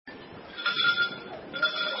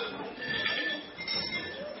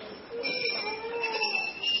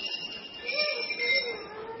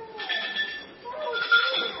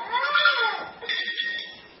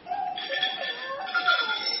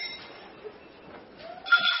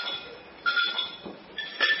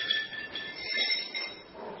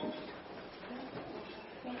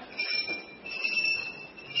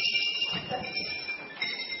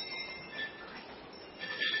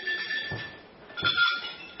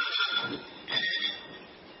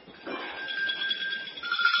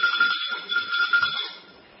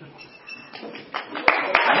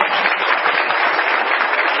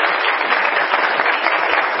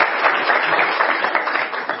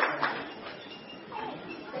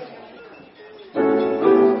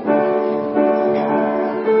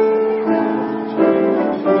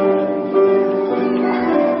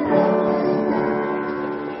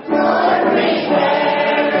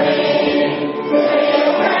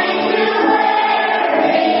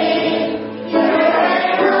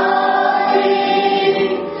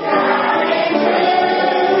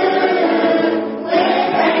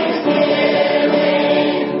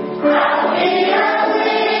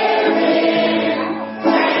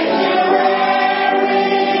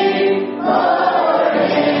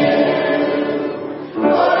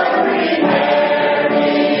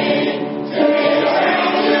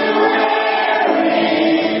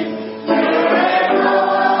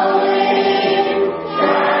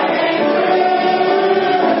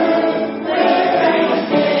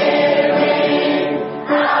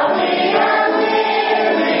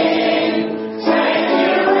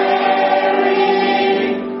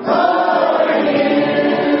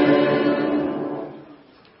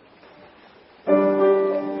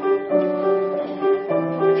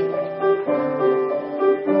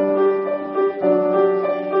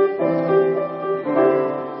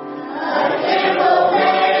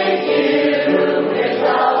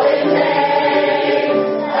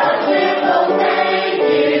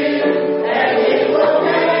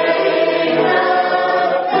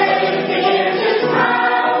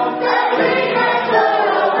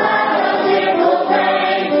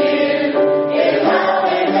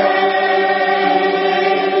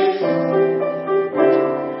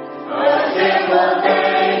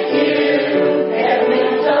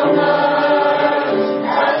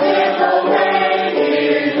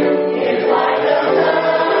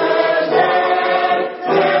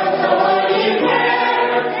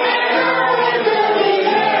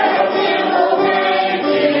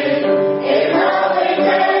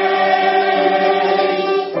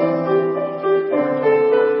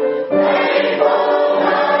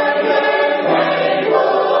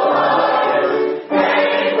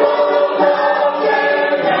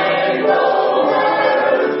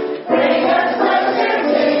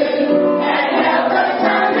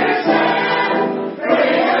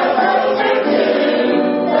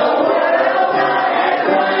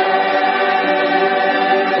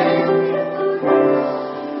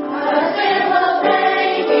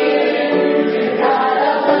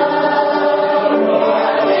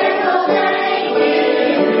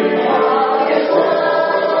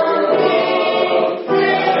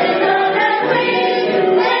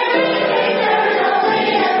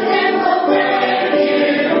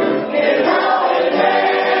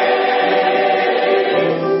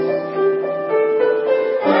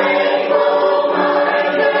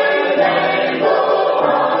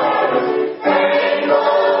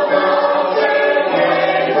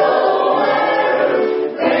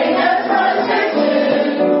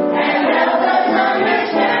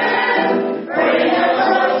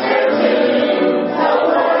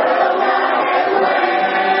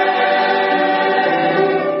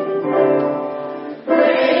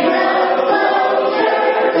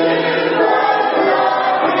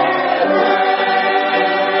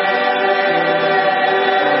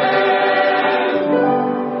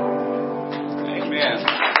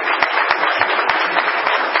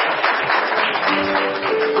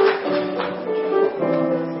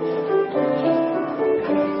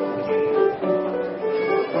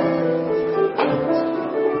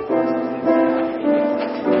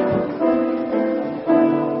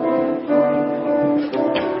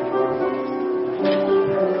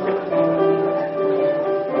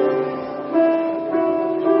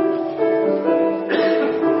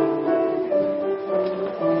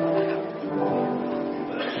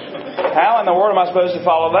am I supposed to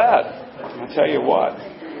follow that? I'll tell you what.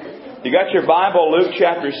 You got your Bible, Luke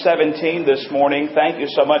chapter 17 this morning. Thank you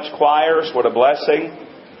so much, choirs. What a blessing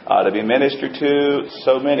to be ministered to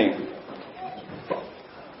so many.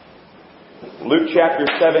 Luke chapter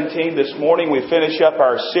 17 this morning, we finish up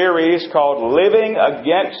our series called Living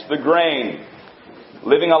Against the Grain.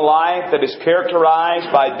 Living a life that is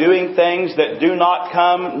characterized by doing things that do not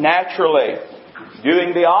come naturally.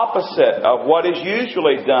 Doing the opposite of what is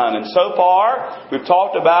usually done. And so far, we've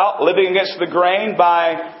talked about living against the grain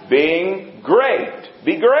by being great.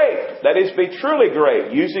 Be great. That is, be truly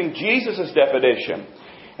great. Using Jesus' definition.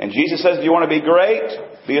 And Jesus says, if you want to be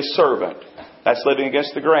great, be a servant. That's living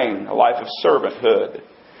against the grain. A life of servanthood.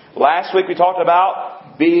 Last week we talked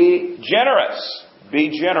about be generous.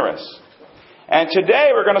 Be generous. And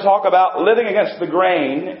today we're going to talk about living against the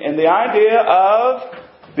grain in the idea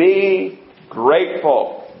of be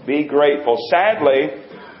grateful. Be grateful. Sadly,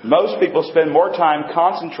 most people spend more time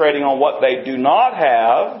concentrating on what they do not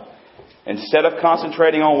have instead of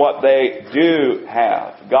concentrating on what they do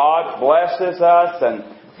have. God blesses us and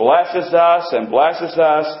blesses us and blesses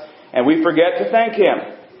us, and we forget to thank Him.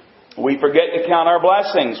 We forget to count our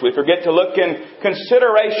blessings. We forget to look in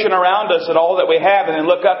consideration around us at all that we have and then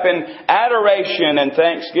look up in adoration and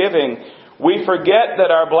thanksgiving. We forget that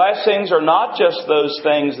our blessings are not just those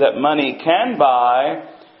things that money can buy,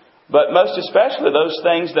 but most especially those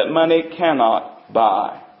things that money cannot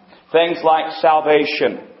buy. Things like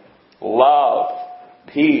salvation, love,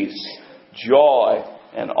 peace, joy,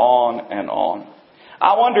 and on and on.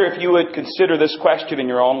 I wonder if you would consider this question in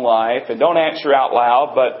your own life, and don't answer out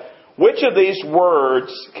loud, but which of these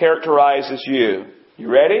words characterizes you? You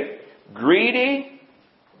ready? Greedy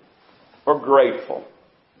or grateful?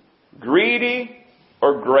 Greedy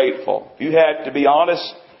or grateful? If you had to be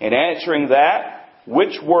honest in answering that,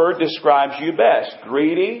 which word describes you best?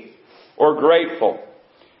 Greedy or grateful?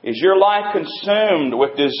 Is your life consumed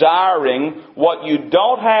with desiring what you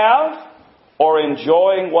don't have or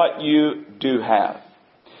enjoying what you do have?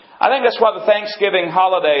 I think that's why the Thanksgiving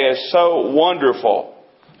holiday is so wonderful.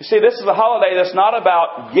 You see, this is a holiday that's not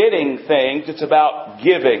about getting things, it's about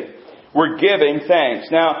giving. We're giving thanks.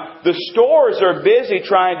 Now, the stores are busy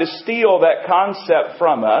trying to steal that concept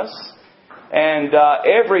from us. And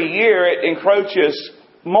every year it encroaches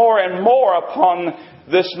more and more upon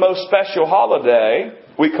this most special holiday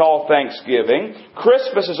we call Thanksgiving.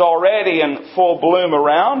 Christmas is already in full bloom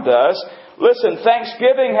around us. Listen,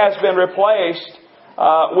 Thanksgiving has been replaced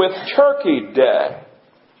with Turkey Day.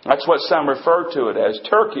 That's what some refer to it as,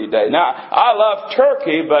 Turkey Day. Now, I love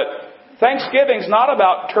turkey, but Thanksgiving's not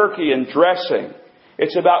about turkey and dressing.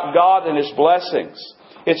 It's about God and His blessings.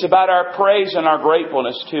 It's about our praise and our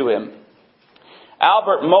gratefulness to Him.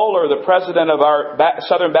 Albert Mohler, the president of our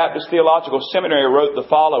Southern Baptist Theological Seminary, wrote the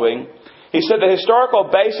following. He said, the historical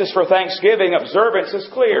basis for Thanksgiving observance is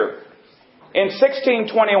clear. In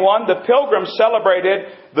 1621, the Pilgrims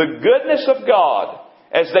celebrated the goodness of God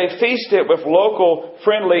as they feasted with local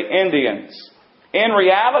friendly Indians. In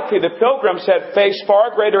reality, the Pilgrims had faced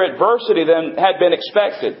far greater adversity than had been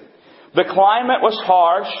expected. The climate was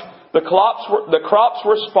harsh, the crops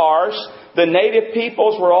were sparse, the native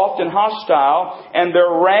peoples were often hostile, and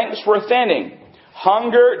their ranks were thinning.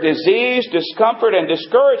 Hunger, disease, discomfort, and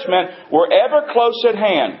discouragement were ever close at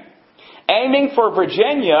hand. Aiming for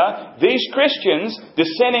Virginia, these Christians,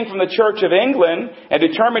 descending from the Church of England and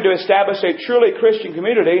determined to establish a truly Christian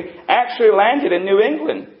community, actually landed in New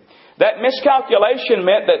England. That miscalculation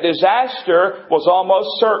meant that disaster was almost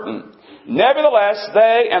certain. Nevertheless,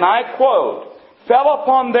 they, and I quote, fell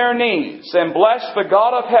upon their knees and blessed the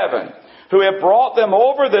God of heaven, who had brought them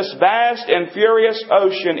over this vast and furious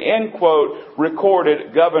ocean, end quote,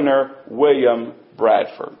 recorded Governor William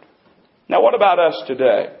Bradford. Now, what about us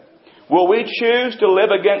today? Will we choose to live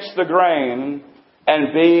against the grain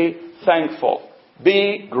and be thankful?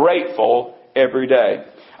 Be grateful every day.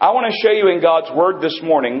 I want to show you in God's Word this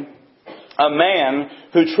morning a man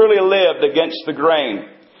who truly lived against the grain.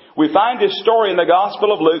 We find his story in the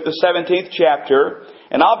Gospel of Luke, the 17th chapter,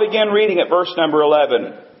 and I'll begin reading at verse number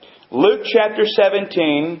 11. Luke chapter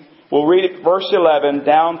 17, we'll read it verse 11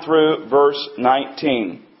 down through verse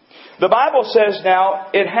 19. The Bible says, now,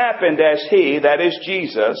 it happened as he, that is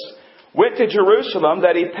Jesus, went to Jerusalem,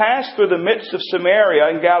 that he passed through the midst of Samaria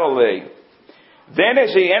and Galilee. Then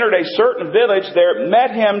as he entered a certain village, there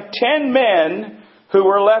met him 10 men who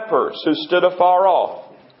were lepers, who stood afar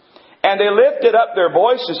off. And they lifted up their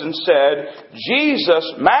voices and said,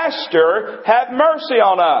 Jesus, Master, have mercy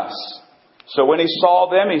on us. So when he saw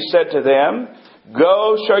them, he said to them,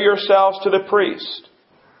 Go, show yourselves to the priest.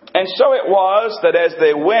 And so it was that as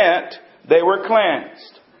they went, they were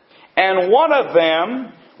cleansed. And one of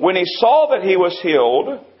them, when he saw that he was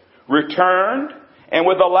healed, returned, and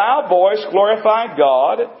with a loud voice glorified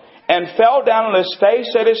God, and fell down on his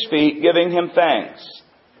face at his feet, giving him thanks.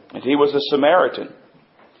 And he was a Samaritan.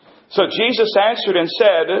 So Jesus answered and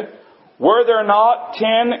said, Were there not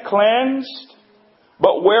 10 cleansed?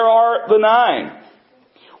 But where are the 9?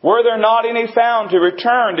 Were there not any found to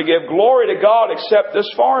return to give glory to God except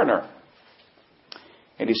this foreigner?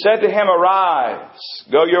 And he said to him, Arise,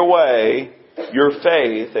 go your way, your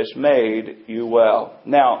faith has made you well.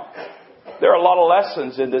 Now, there are a lot of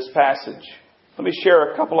lessons in this passage. Let me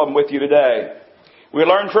share a couple of them with you today. We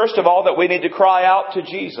learn, first of all, that we need to cry out to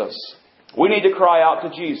Jesus. We need to cry out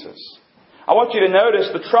to Jesus. I want you to notice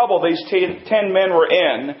the trouble these 10 men were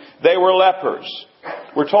in. They were lepers.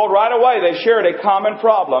 We're told right away they shared a common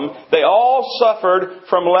problem. They all suffered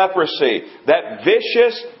from leprosy, that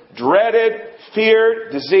vicious, dreaded,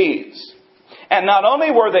 feared disease. And not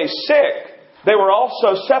only were they sick, they were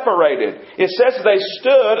also separated. It says they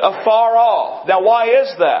stood afar off. Now, why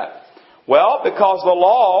is that? Well, because the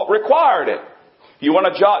law required it. You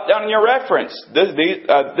want to jot down in your reference,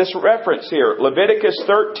 this reference here, Leviticus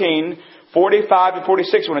 13, 45 and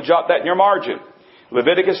 46. You want to jot that in your margin.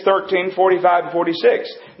 Leviticus 13, 45 and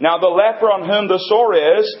 46. Now the leper on whom the sore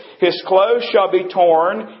is, his clothes shall be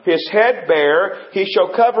torn, his head bare, he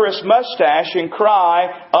shall cover his mustache and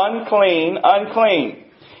cry, Unclean, unclean.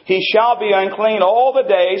 He shall be unclean all the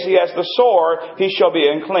days he has the sore, he shall be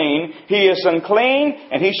unclean. He is unclean,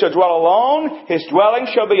 and he shall dwell alone, his dwelling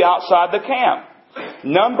shall be outside the camp.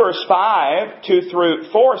 Numbers 5, 2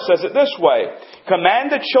 through 4 says it this way.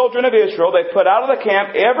 Command the children of Israel, they put out of the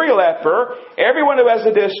camp every leper, everyone who has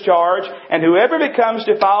a discharge, and whoever becomes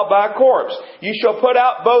defiled by a corpse. You shall put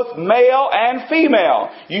out both male and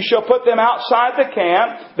female. You shall put them outside the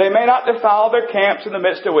camp. They may not defile their camps in the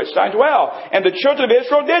midst of which I dwell. And the children of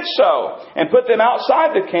Israel did so, and put them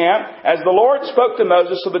outside the camp, as the Lord spoke to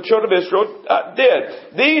Moses, so the children of Israel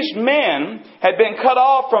did. These men had been cut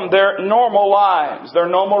off from their normal lives, their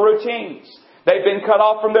normal routines. They'd been cut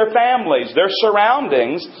off from their families, their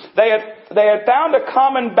surroundings. They had found a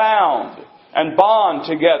common bound and bond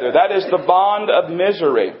together. That is the bond of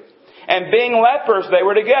misery. And being lepers, they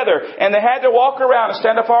were together. And they had to walk around and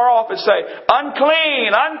stand afar off and say,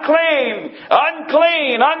 Unclean, unclean,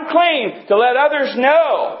 unclean, unclean, to let others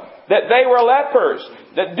know that they were lepers,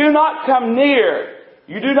 that do not come near.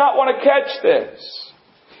 You do not want to catch this.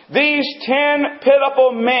 These 10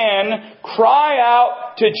 pitiful men cry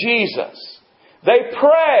out to Jesus. They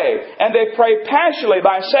pray, and they pray passionately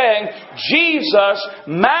by saying, Jesus,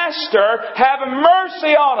 Master, have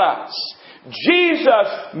mercy on us.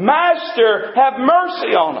 Jesus, Master, have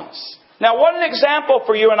mercy on us. Now, what an example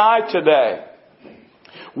for you and I today.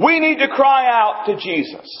 We need to cry out to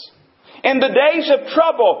Jesus. In the days of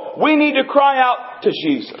trouble, we need to cry out to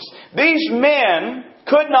Jesus. These men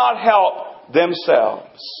could not help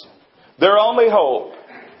themselves. Their only hope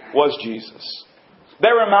was Jesus. They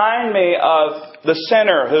remind me of the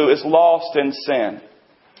sinner who is lost in sin.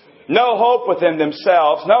 No hope within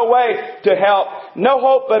themselves, no way to help, no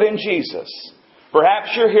hope but in Jesus. Perhaps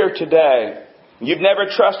you're here today. You've never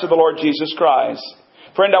trusted the Lord Jesus Christ.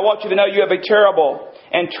 Friend, I want you to know you have a terrible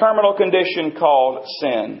and terminal condition called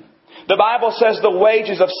sin. The Bible says the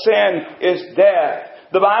wages of sin is death.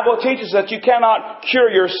 The Bible teaches that you cannot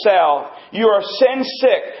cure yourself. You are sin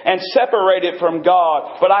sick and separated from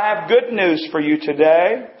God. But I have good news for you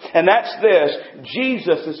today. And that's this.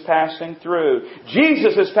 Jesus is passing through.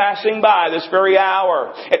 Jesus is passing by this very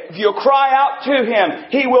hour. If you cry out to Him,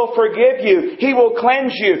 He will forgive you. He will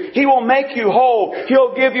cleanse you. He will make you whole.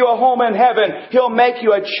 He'll give you a home in heaven. He'll make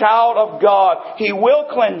you a child of God. He will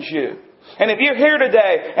cleanse you. And if you're here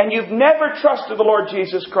today and you've never trusted the Lord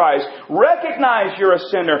Jesus Christ, recognize you're a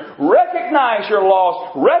sinner. Recognize you're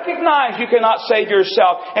lost. Recognize you cannot save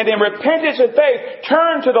yourself. And in repentance and faith,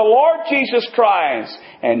 turn to the Lord Jesus Christ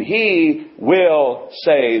and He will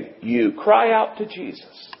save you. Cry out to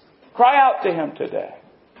Jesus. Cry out to Him today.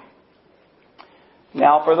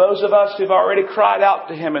 Now, for those of us who've already cried out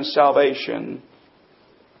to Him in salvation,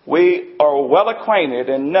 we are well acquainted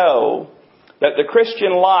and know that the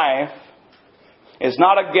Christian life is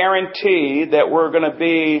not a guarantee that we're going to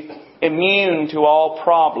be immune to all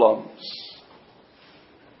problems.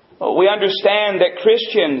 We understand that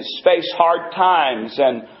Christians face hard times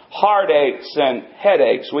and heartaches and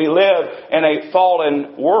headaches. We live in a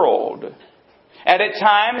fallen world. And at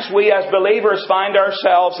times we as believers find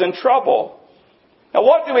ourselves in trouble. Now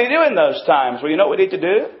what do we do in those times? Well, you know what we need to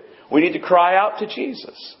do? We need to cry out to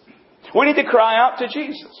Jesus. We need to cry out to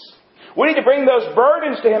Jesus. We need to bring those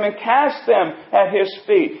burdens to Him and cast them at His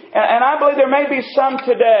feet. And I believe there may be some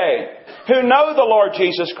today who know the Lord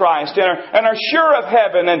Jesus Christ and are sure of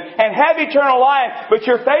heaven and have eternal life, but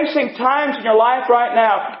you're facing times in your life right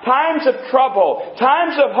now, times of trouble,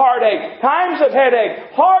 times of heartache, times of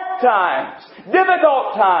headache, hard times,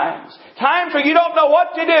 difficult times, times where you don't know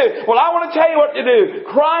what to do. Well, I want to tell you what to do.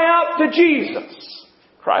 Cry out to Jesus.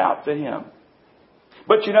 Cry out to Him.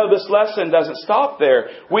 But you know, this lesson doesn't stop there.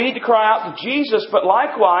 We need to cry out to Jesus, but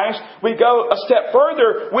likewise, we go a step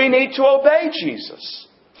further. We need to obey Jesus.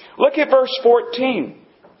 Look at verse 14.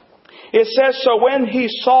 It says, so when He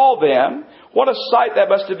saw them, what a sight that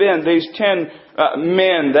must have been, these 10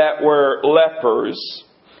 men that were lepers.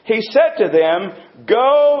 He said to them,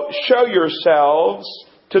 go show yourselves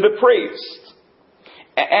to the priest.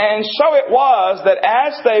 And so it was that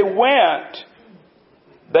as they went,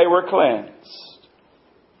 they were cleansed.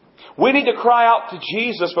 We need to cry out to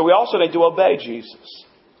Jesus, but we also need to obey Jesus.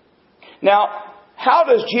 Now, how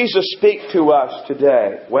does Jesus speak to us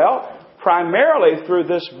today? Well, primarily through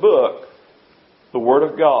this book, the Word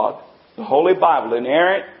of God, the Holy Bible,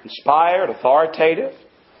 inerrant, inspired, authoritative.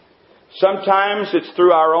 Sometimes it's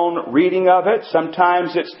through our own reading of it.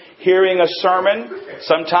 Sometimes it's hearing a sermon.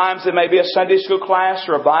 Sometimes it may be a Sunday school class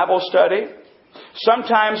or a Bible study.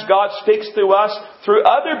 Sometimes God speaks through us through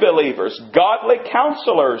other believers, godly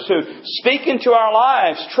counselors who speak into our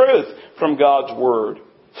lives truth from God's Word.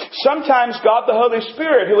 Sometimes God the Holy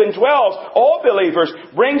Spirit, who indwells all believers,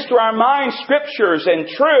 brings to our minds scriptures and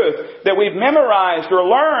truth that we've memorized or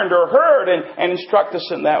learned or heard and instruct us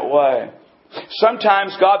in that way.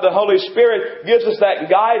 Sometimes God the Holy Spirit gives us that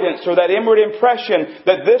guidance or that inward impression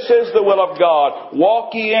that this is the will of God.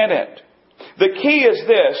 Walk ye in it. The key is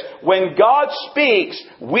this: when God speaks,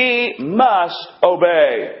 we must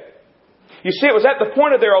obey. You see, it was at the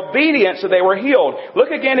point of their obedience that they were healed. Look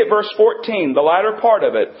again at verse 14, the latter part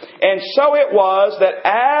of it. And so it was that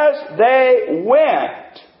as they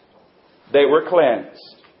went, they were cleansed.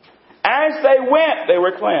 As they went, they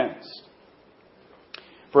were cleansed.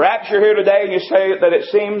 Perhaps you're here today and you say that it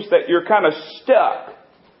seems that you're kind of stuck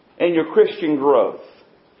in your Christian growth.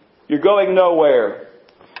 You're going nowhere.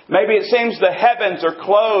 Maybe it seems the heavens are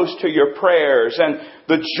closed to your prayers and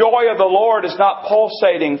the joy of the Lord is not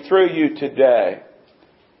pulsating through you today.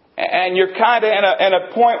 And you're kind of in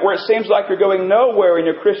a point where it seems like you're going nowhere in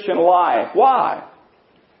your Christian life. Why?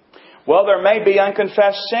 Well, there may be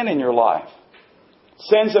unconfessed sin in your life.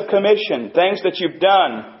 Sins of commission, things that you've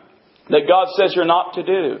done that God says you're not to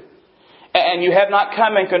do. And you have not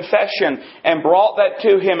come in confession and brought that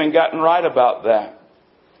to Him and gotten right about that.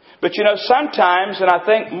 But you know, sometimes, and I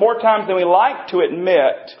think more times than we like to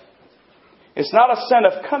admit, it's not a sin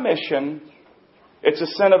of commission, it's a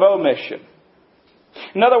sin of omission.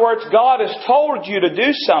 In other words, God has told you to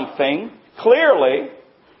do something clearly.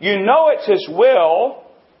 You know it's His will,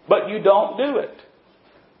 but you don't do it.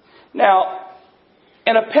 Now,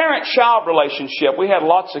 in a parent-child relationship, we had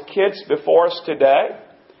lots of kids before us today.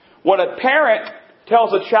 When a parent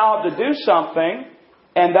tells a child to do something,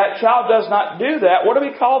 and that child does not do that, what do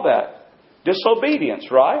we call that?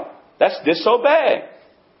 Disobedience, right? That's disobey.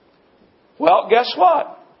 Well, guess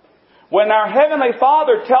what? When our Heavenly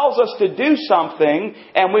Father tells us to do something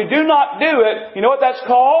and we do not do it, you know what that's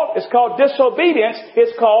called? It's called disobedience.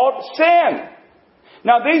 It's called sin.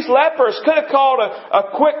 Now, these lepers could have called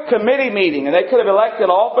a quick committee meeting and they could have elected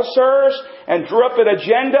officers and drew up an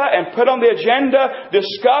agenda and put on the agenda,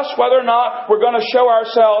 discuss whether or not we're going to show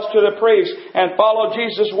ourselves to the priest and follow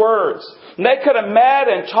Jesus' words. And they could have met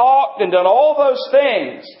and talked and done all those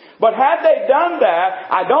things. But had they done that,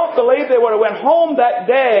 I don't believe they would have went home that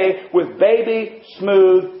day with baby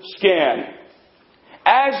smooth skin.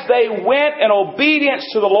 As they went in obedience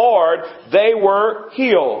to the Lord, they were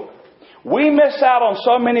healed. We miss out on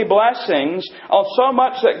so many blessings, on so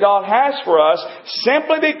much that God has for us,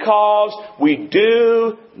 simply because we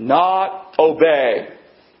do not obey.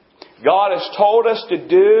 God has told us to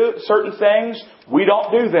do certain things, we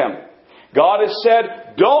don't do them. God has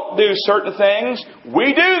said, don't do certain things,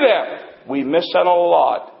 we do them. We miss out on a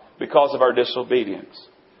lot because of our disobedience.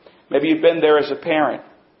 Maybe you've been there as a parent.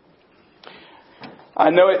 I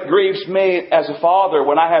know it grieves me as a father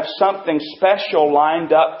when I have something special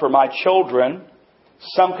lined up for my children,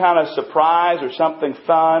 some kind of surprise or something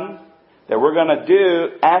fun that we're going to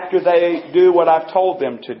do after they do what I've told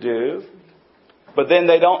them to do, but then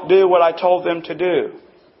they don't do what I told them to do.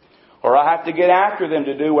 Or I have to get after them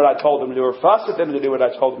to do what I told them to do, or fuss at them to do what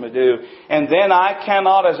I told them to do. And then I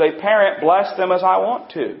cannot, as a parent, bless them as I want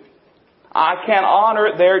to. I can't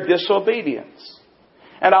honor their disobedience.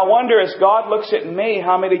 And I wonder, as God looks at me,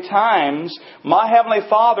 how many times my Heavenly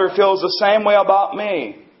Father feels the same way about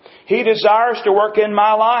me. He desires to work in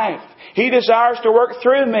my life. He desires to work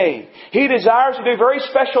through me. He desires to do very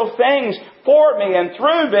special things for me and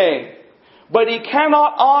through me. But He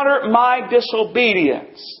cannot honor my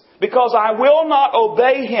disobedience, because I will not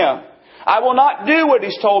obey Him. I will not do what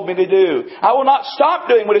He's told me to do. I will not stop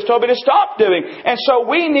doing what He's told me to stop doing. And so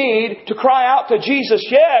we need to cry out to Jesus,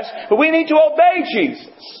 yes, but we need to obey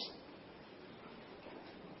Jesus.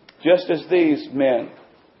 Just as these men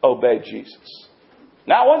obeyed Jesus.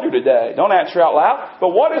 Now I wonder today, don't answer out loud, but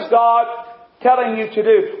what is God telling you to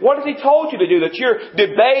do? What has He told you to do that you're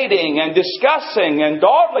debating and discussing and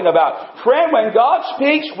dawdling about? Friend, when God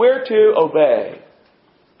speaks, we're to obey.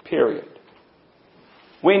 Period.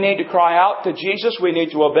 We need to cry out to Jesus. We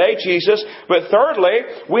need to obey Jesus. But thirdly,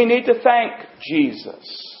 we need to thank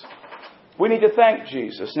Jesus. We need to thank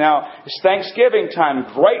Jesus. Now, it's Thanksgiving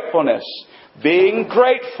time. Gratefulness. Being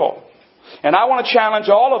grateful. And I want to challenge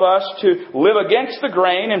all of us to live against the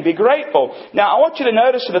grain and be grateful. Now, I want you to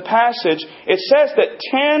notice in the passage, it says that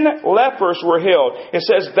 10 lepers were healed. It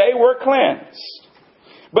says they were cleansed.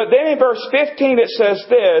 But then in verse 15 it says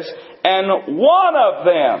this, and one of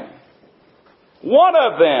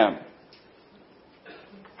them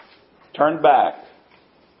turned back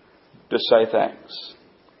to say thanks.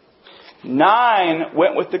 9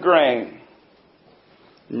 went with the grain.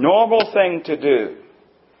 Normal thing to do.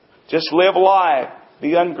 Just live life.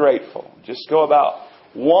 Be ungrateful. Just go about.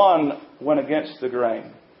 1 went against the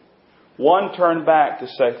grain. 1 turned back to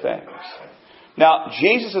say thanks. Now,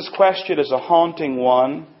 Jesus' question is a haunting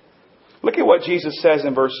one. Look at what Jesus says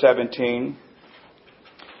in verse 17.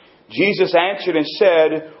 Jesus answered and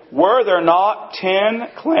said, were there not 10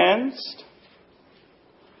 cleansed?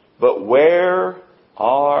 But where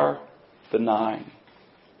are the 9?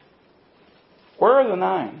 Where are the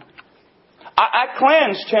 9? I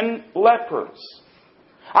cleansed 10 lepers.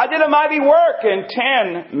 I did a mighty work in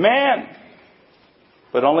 10 men.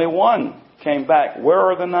 But only 1 came back. Where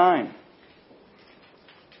are the 9?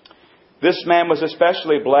 This man was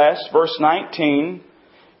especially blessed. Verse 19,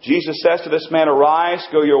 Jesus says to this man, arise,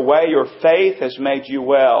 go your way, your faith has made you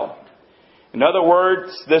well. In other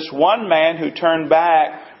words, this one man who turned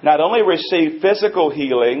back not only received physical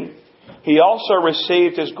healing, he also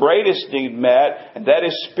received his greatest need met, and that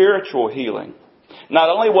is spiritual healing. Not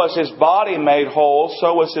only was his body made whole,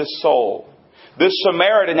 so was his soul. This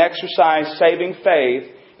Samaritan exercised saving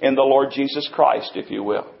faith in the Lord Jesus Christ, if you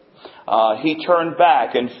will. He turned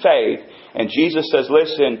back in faith, and Jesus says,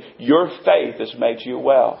 listen, your faith has made you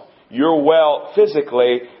well. You're well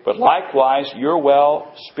physically, but likewise, you're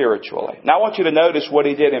well spiritually. Now I want you to notice what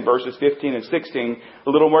he did in verses 15 and 16 a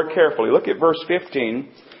little more carefully. Look at verse 15.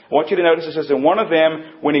 I want you to notice it says, and one of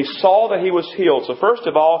them, when he saw that he was healed. So first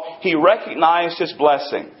of all, he recognized his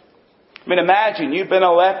blessing. I mean, imagine you've been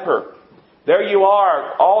a leper. There you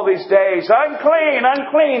are all these days,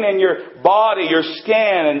 unclean in your body, your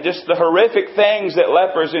skin, and just the horrific things that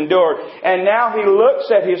lepers endured. And now he looks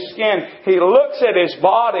at his skin, he looks at his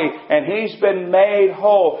body, and he's been made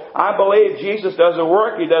whole. I believe Jesus does the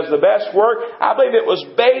work, He does the best work. I believe it was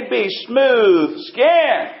baby smooth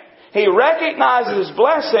skin. He recognizes his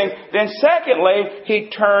blessing, then secondly, he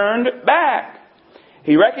turned back.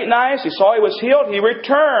 He recognized, he saw he was healed, he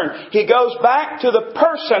returned. He goes back to the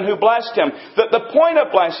person who blessed him. The point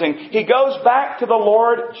of blessing, he goes back to the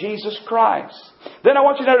Lord Jesus Christ. Then I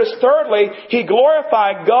want you to notice, thirdly, he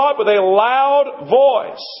glorified God with a loud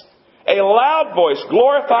voice. A loud voice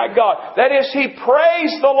glorified God. That is, he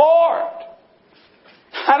praised the Lord.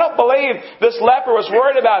 I don't believe this leper was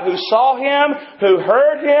worried about who saw him, who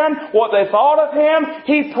heard him, what they thought of him.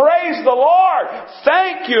 He praised the Lord.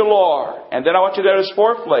 Thank you, Lord. And then I want you to notice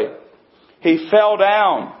fourthly, he fell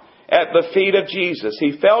down at the feet of Jesus.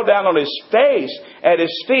 He fell down on his face at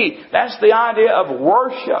his feet. That's the idea of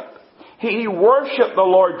worship. He worshiped the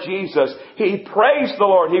Lord Jesus. He praised the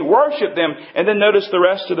Lord. He worshiped Him. And then notice the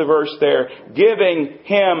rest of the verse there. Giving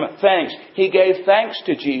Him thanks. He gave thanks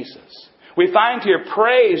to Jesus. We find here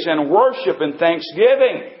praise and worship and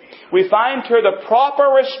thanksgiving. We find here the proper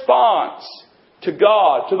response to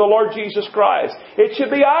God, to the Lord Jesus Christ. It should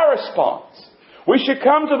be our response. We should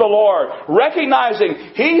come to the Lord recognizing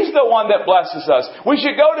He's the one that blesses us. We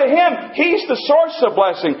should go to Him. He's the source of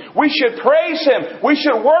blessing. We should praise Him. We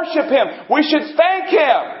should worship Him. We should thank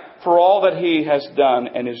Him for all that He has done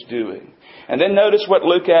and is doing. And then notice what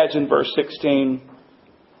Luke adds in verse 16.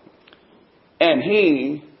 And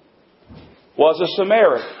He was a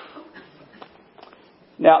Samaritan.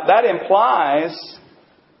 Now that implies,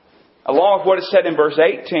 along with what is said in verse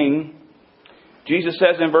 18, Jesus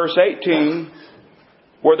says in verse 18,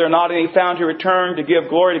 were there not any found who returned to give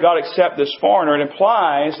glory to God except this foreigner? It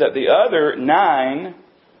implies that the other 9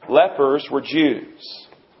 lepers were Jews.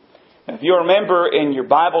 If you remember in your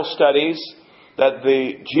Bible studies that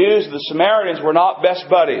the Jews and the Samaritans were not best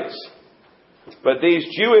buddies. But these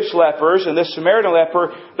Jewish lepers and this Samaritan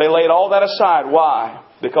leper, they laid all that aside. Why?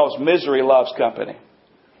 Because misery loves company.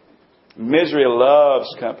 Misery loves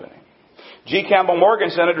company. G. Campbell Morgan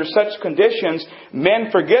said, under such conditions,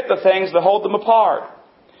 men forget the things that hold them apart.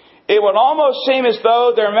 It would almost seem as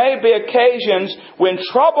though there may be occasions when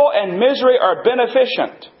trouble and misery are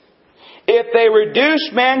beneficent, if they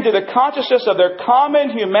reduce men to the consciousness of their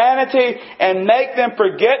common humanity and make them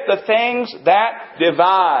forget the things that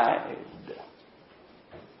divide.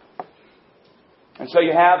 And so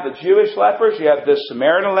you have the Jewish lepers, you have this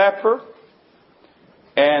Samaritan leper,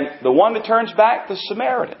 and the one that turns back, the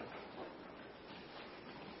Samaritan.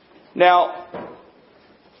 Now,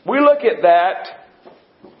 we look at that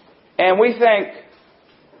and we think,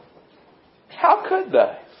 how could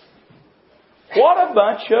they? What a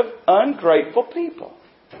bunch of ungrateful people.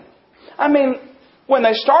 I mean, when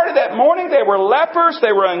they started that morning, they were lepers,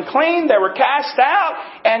 they were unclean, they were cast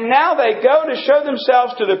out, and now they go to show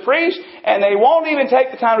themselves to the priest, and they won't even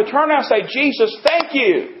take the time to turn around and say, Jesus, thank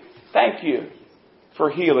you for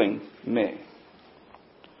healing me.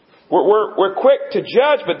 We're quick to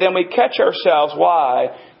judge, but then we catch ourselves.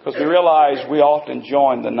 Why? Because we realize we often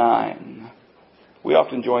join the 9. We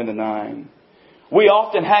often join the 9. We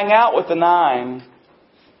often hang out with the 9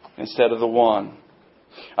 instead of the 1.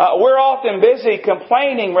 We're often busy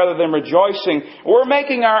complaining rather than rejoicing. We're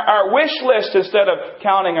making our wish list instead of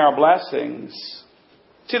counting our blessings.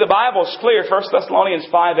 See, the Bible's clear. 1 Thessalonians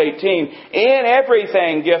 5:18. In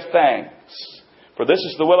everything give thanks, for this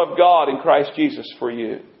is the will of God in Christ Jesus for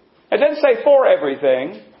you. It doesn't say for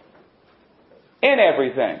everything. In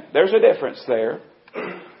everything. There's a difference there.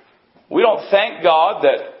 We don't thank God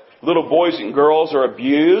that little boys and girls are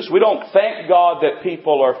abused. We don't thank God that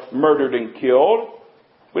people are murdered and killed.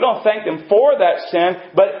 We don't thank Him for that sin.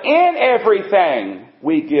 But in everything,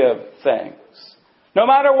 we give thanks. No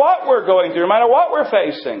matter what we're going through, no matter what we're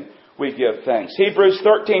facing, we give thanks. Hebrews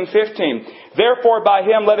 13:15. Therefore, by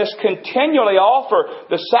Him let us continually offer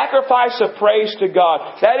the sacrifice of praise to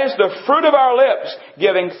God. That is the fruit of our lips,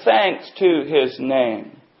 giving thanks to His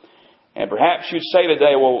name. And perhaps you'd say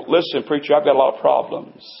today, well, listen, preacher, I've got a lot of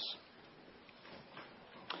problems.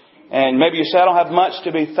 And maybe you say, I don't have much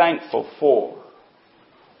to be thankful for.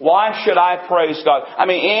 Why should I praise God? I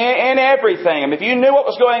mean, in everything. I mean, if you knew what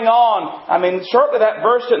was going on, I mean, certainly that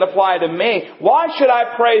verse didn't apply to me. Why should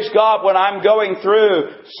I praise God when I'm going through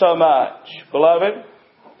so much? Beloved,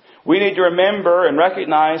 we need to remember and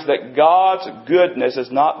recognize that God's goodness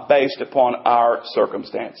is not based upon our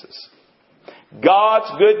circumstances. God's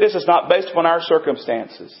goodness is not based upon our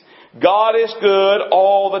circumstances. God is good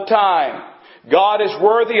all the time. God is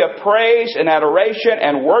worthy of praise and adoration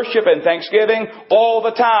and worship and thanksgiving all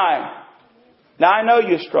the time. Now, I know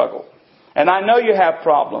you struggle. And I know you have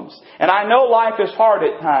problems. And I know life is hard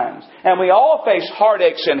at times. And we all face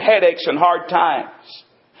heartaches and headaches and hard times.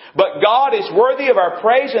 But God is worthy of our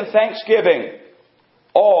praise and thanksgiving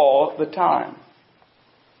all the time.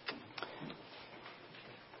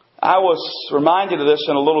 I was reminded of this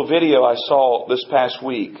in a little video I saw this past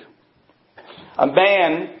week. A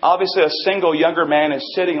man, obviously a single younger man,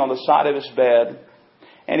 is sitting on the side of his bed.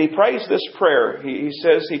 And he prays this prayer. He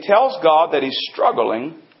says, he tells God that he's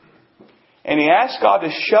struggling. And he asks God to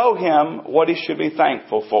show him what he should be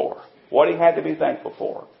thankful for. What he had to be thankful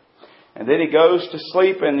for. And then he goes to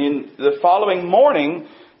sleep. And in the following morning,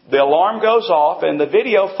 the alarm goes off. And the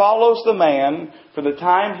video follows the man from the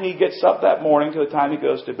time he gets up that morning to the time he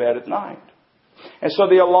goes to bed at night. And so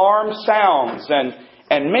the alarm sounds.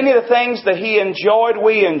 And many of the things that he enjoyed,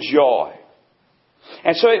 we enjoy.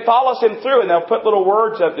 And so it follows him through, and they'll put little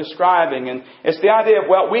words up describing. And it's the idea of,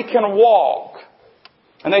 well, we can walk.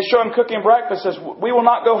 And they show him cooking breakfast. Says, we will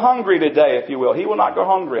not go hungry today, if you will. He will not go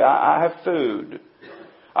hungry. I have food.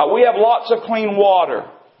 We have lots of clean water.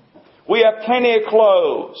 We have plenty of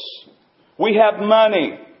clothes. We have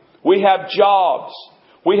money. We have jobs.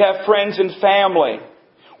 We have friends and family.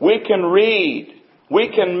 We can read. We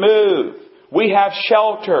can move. We have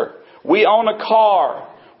shelter. We own a car.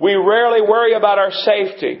 We rarely worry about our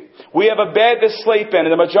safety. We have a bed to sleep in.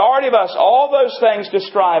 And the majority of us, all those things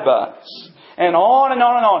describe us. And on and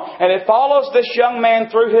on and on. And it follows this young man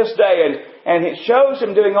through his day. And it shows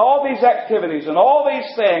him doing all these activities and all these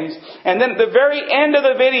things. And then at the very end of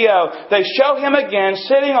the video, they show him again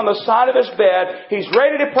sitting on the side of his bed. He's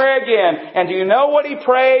ready to pray again. And do you know what he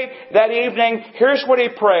prayed that evening? Here's what he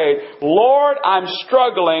prayed. Lord, I'm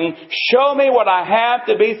struggling. Show me what I have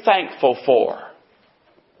to be thankful for.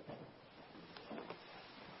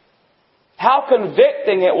 How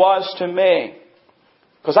convicting it was to me.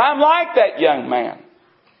 Because I'm like that young man.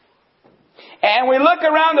 And we look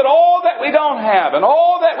around at all that we don't have and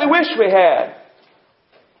all that we wish we had.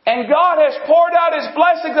 And God has poured out His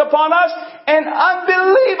blessings upon us in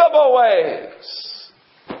unbelievable ways.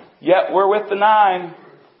 Yet we're with the 9.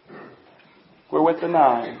 We're with the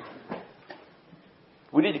 9.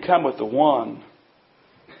 We need to come with the 1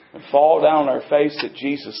 and fall down on our face at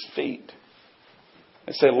Jesus' feet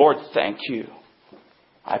and say, Lord, thank you.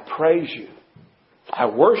 I praise you. I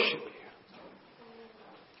worship you.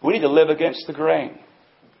 We need to live against the grain.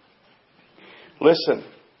 Listen,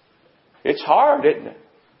 it's hard, isn't it?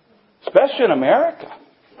 Especially in America.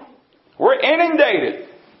 We're inundated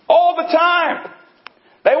all the time.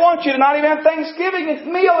 They want you to not even have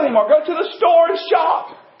Thanksgiving meal anymore. Go to the store and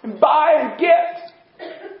shop and buy and get.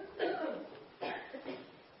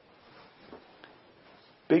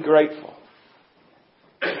 Be grateful.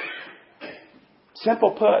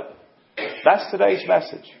 Simple put, that's today's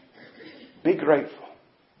message. Be grateful.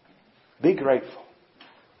 Be grateful.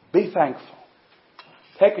 Be thankful.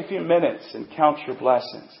 Take a few minutes and count your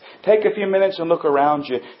blessings. Take a few minutes and look around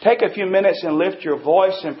you. Take a few minutes and lift your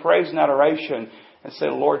voice in praise and adoration and say,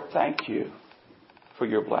 Lord, thank you for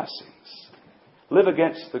your blessings. Live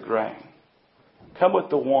against the grain. Come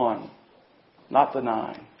with the 1, not the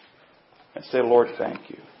 9. And say, Lord, thank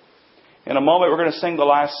you. In a moment, we're going to sing the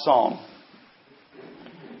last song.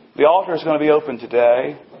 The altar is going to be open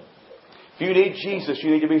today. If you need Jesus,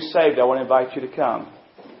 you need to be saved, I want to invite you to come.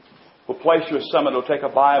 We'll place you with someone who will take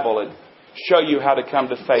a Bible and show you how to come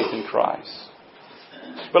to faith in Christ.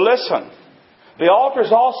 But listen, the altar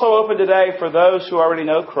is also open today for those who already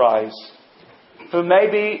know Christ, who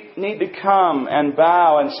maybe need to come and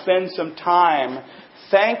bow and spend some time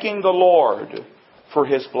thanking the Lord for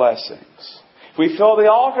His blessings. If we fill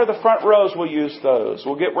the altar, the front rows, we'll use those.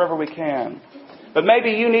 We'll get wherever we can. But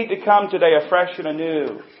maybe you need to come today afresh and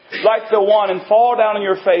anew, like the 1, and fall down on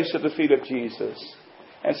your face at the feet of Jesus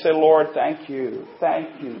and say, Lord, thank you,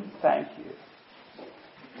 thank you, thank you.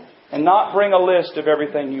 And not bring a list of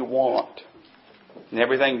everything you want and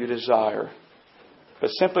everything you desire, but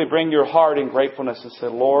simply bring your heart in gratefulness and say,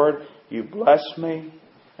 Lord, you bless me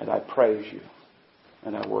and I praise you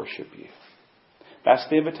and I worship you. That's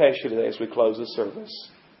the invitation today as we close the service.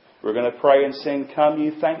 We're going to pray and sing, Come,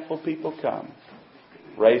 you thankful people, come.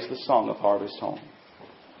 Raise the song of Harvest Home.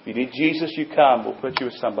 If you need Jesus, you come. We'll put you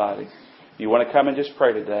with somebody. If you want to come and just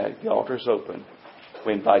pray today, the altar's open.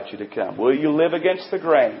 We invite you to come. Will you live against the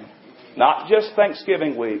grain? Not just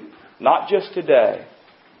Thanksgiving week, not just today,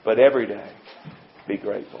 but every day. Be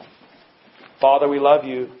grateful. Father, we love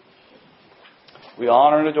you. We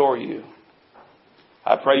honor and adore you.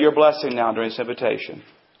 I pray your blessing now during this invitation.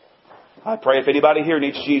 I pray if anybody here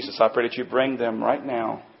needs Jesus, I pray that you bring them right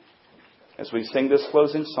now as we sing this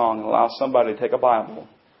closing song and allow somebody to take a Bible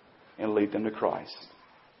and lead them to Christ.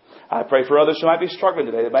 I pray for others who might be struggling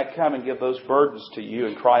today. They might come and give those burdens to you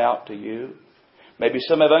and cry out to you. Maybe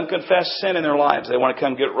some have unconfessed sin in their lives. They want to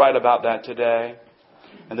come get right about that today.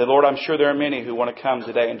 And then, Lord, I'm sure there are many who want to come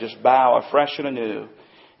today and just bow afresh and anew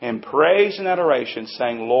in praise and adoration,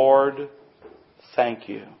 saying, Lord, thank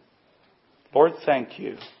you. Lord, thank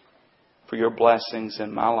you for your blessings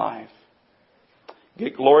in my life.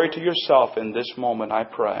 Get glory to yourself in this moment, I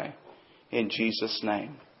pray. In Jesus'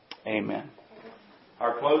 name, amen.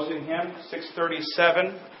 Our closing hymn,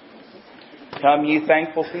 637. Come, ye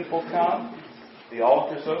thankful people, come. The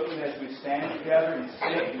altar's open as we stand together and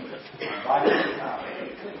sing. Invite you to come.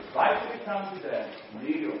 Invite you to come today.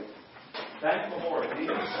 Kneel. Thank the Lord. Need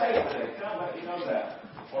you saved today. Come, let me know that.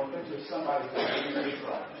 Or think there's somebody who's in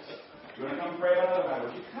Christ. You want to come pray about another matter?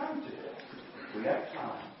 Would you come today? We have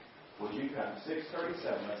time. Would you come?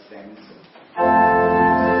 637. Let's stand and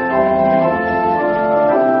sing.